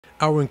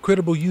Our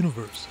incredible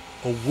universe,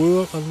 a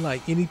world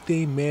unlike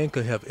anything man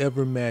could have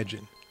ever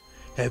imagined.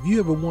 Have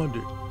you ever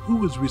wondered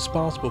who is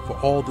responsible for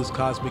all this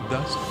cosmic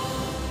dust?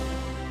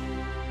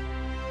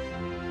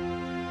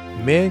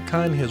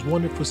 Mankind has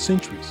wondered for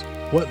centuries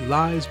what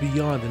lies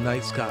beyond the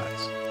night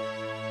skies.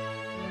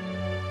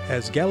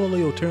 As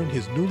Galileo turned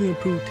his newly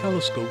improved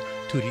telescope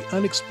to the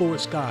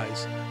unexplored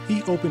skies,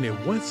 he opened a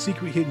once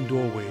secret hidden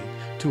doorway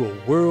to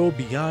a world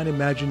beyond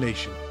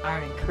imagination.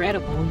 Our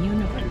incredible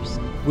universe.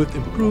 With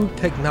improved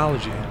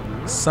technology,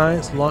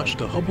 science launched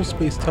the Hubble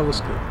Space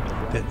Telescope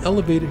that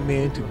elevated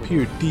man to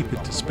peer deep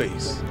into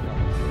space.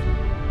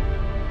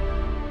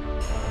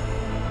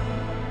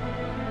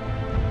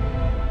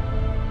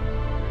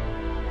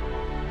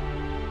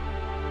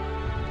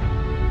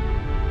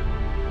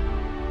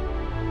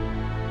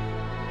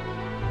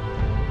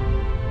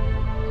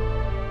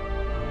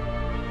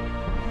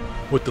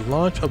 With the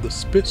launch of the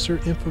Spitzer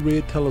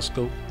infrared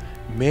telescope,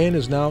 man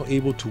is now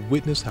able to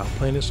witness how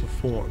planets are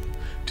formed,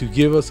 to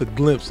give us a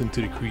glimpse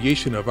into the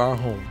creation of our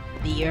home,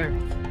 The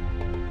Earth.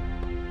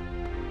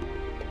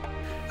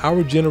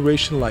 Our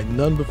generation, like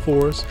none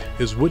before us,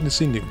 is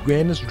witnessing the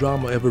grandest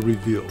drama ever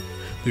revealed,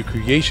 the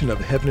creation of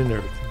heaven and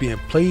earth being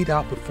played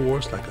out before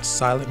us like a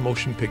silent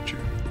motion picture.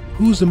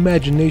 Whose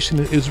imagination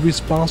is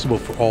responsible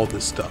for all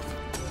this stuff?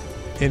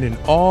 In an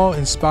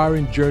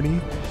awe-inspiring journey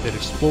that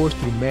explores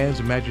through man's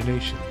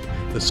imagination,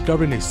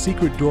 discovering a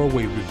secret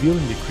doorway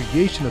revealing the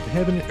creation of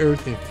heaven and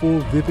earth in full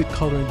vivid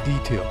color and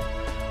detail,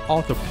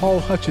 author Paul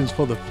Hutchins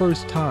for the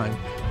first time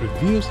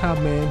reveals how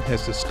man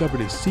has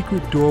discovered a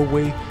secret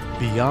doorway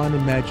beyond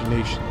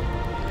imagination.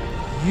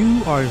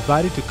 You are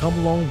invited to come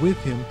along with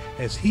him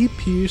as he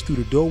peers through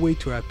the doorway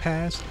to our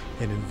past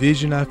and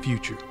envision our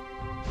future.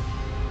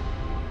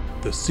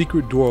 The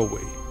Secret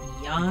Doorway.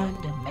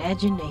 Beyond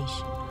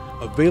imagination.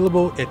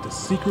 Available at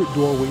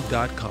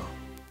thesecretdoorway.com.